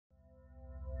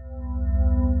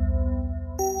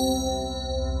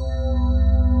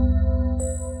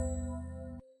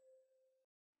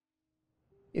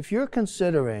If you're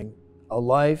considering a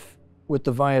life with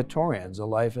the Viatorians, a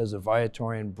life as a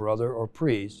Viatorian brother or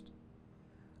priest,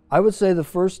 I would say the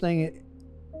first thing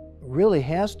really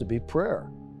has to be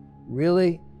prayer.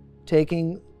 Really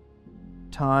taking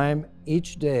time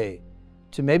each day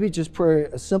to maybe just pray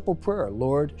a simple prayer.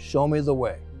 Lord, show me the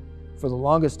way. For the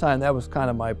longest time, that was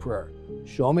kind of my prayer.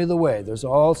 Show me the way. There's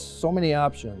so many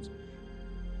options.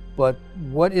 But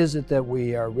what is it that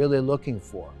we are really looking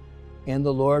for? And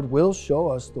the Lord will show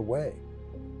us the way.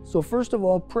 So first of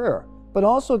all, prayer, but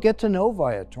also get to know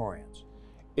Viatorians.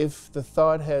 If the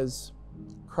thought has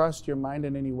crossed your mind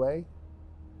in any way,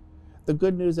 the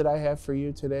good news that I have for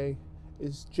you today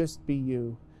is just be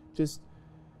you. Just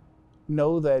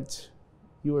know that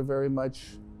you are very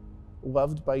much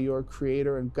loved by your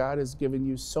Creator, and God has given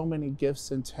you so many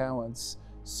gifts and talents,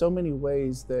 so many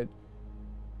ways that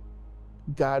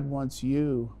God wants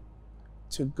you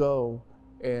to go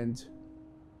and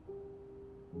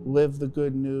live the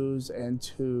good news and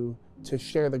to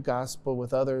share the gospel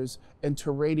with others and to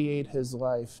radiate His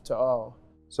life to all.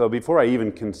 So before I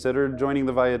even considered joining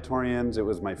the Viatorians, it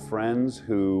was my friends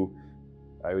who,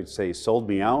 I would say, sold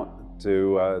me out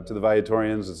to the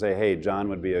Viatorians and say, hey, John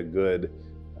would be a good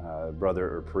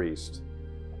brother or priest.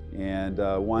 And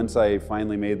once I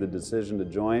finally made the decision to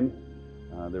join,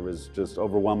 there was just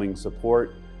overwhelming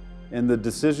support. And the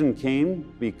decision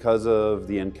came because of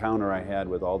the encounter I had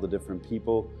with all the different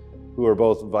people who are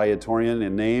both Viatorian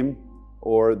in name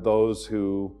or those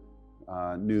who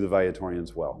knew the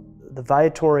Viatorians well. The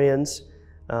Viatorians,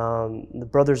 the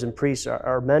brothers and priests,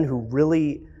 are men who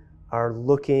really are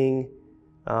looking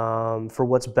for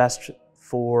what's best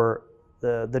for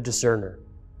the discerner.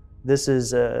 This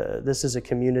is a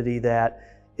community that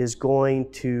is going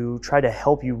to try to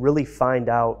help you really find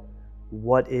out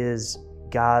what is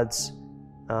God's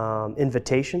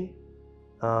invitation,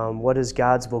 what is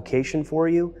God's vocation for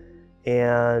you,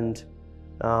 and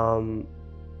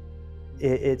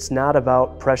it's not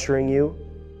about pressuring you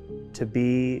to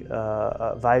be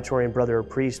a Viatorian brother or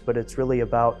priest, but it's really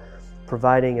about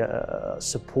providing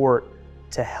support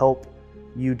to help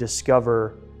you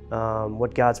discover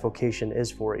what God's vocation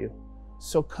is for you.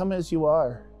 So come as you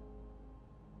are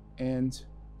and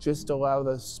just allow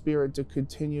the Spirit to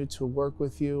continue to work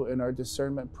with you in our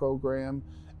discernment program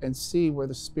and see where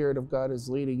the Spirit of God is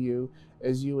leading you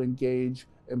as you engage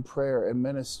in prayer and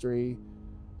ministry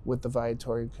with the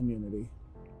Viatorian community.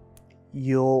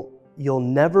 You'll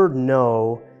never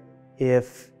know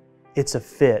if it's a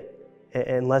fit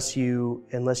unless you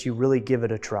really give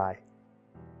it a try.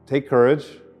 Take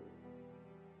courage.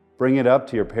 Bring it up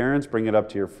to your parents, bring it up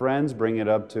to your friends, bring it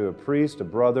up to a priest, a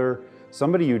brother,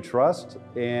 somebody you trust,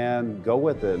 and go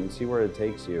with it and see where it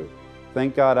takes you.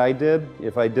 Thank God I did.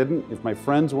 If I didn't, if my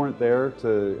friends weren't there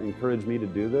to encourage me to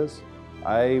do this,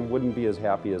 I wouldn't be as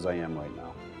happy as I am right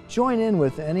now. Join in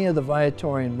with any of the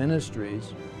Viatorian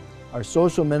ministries, our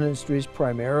social ministries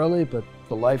primarily, but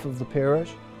the life of the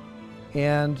parish,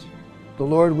 and the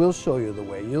Lord will show you the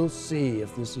way. You'll see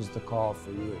if this is the call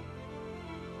for you.